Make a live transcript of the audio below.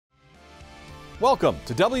Welcome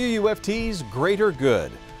to WUFT's Greater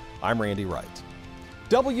Good. I'm Randy Wright.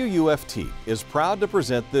 WUFT is proud to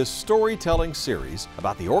present this storytelling series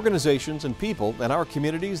about the organizations and people in our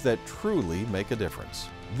communities that truly make a difference.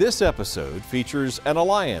 This episode features an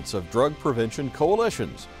alliance of drug prevention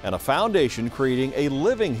coalitions and a foundation creating a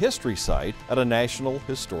living history site at a national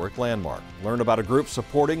historic landmark. Learn about a group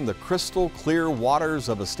supporting the crystal clear waters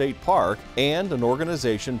of a state park and an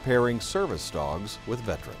organization pairing service dogs with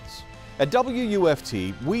veterans. At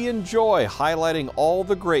WUFT, we enjoy highlighting all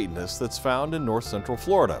the greatness that's found in North Central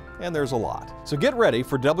Florida, and there's a lot. So get ready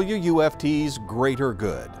for WUFT's Greater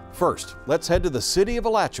Good. First, let's head to the city of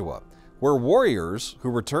Alachua, where warriors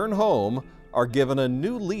who return home are given a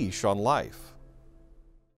new leash on life.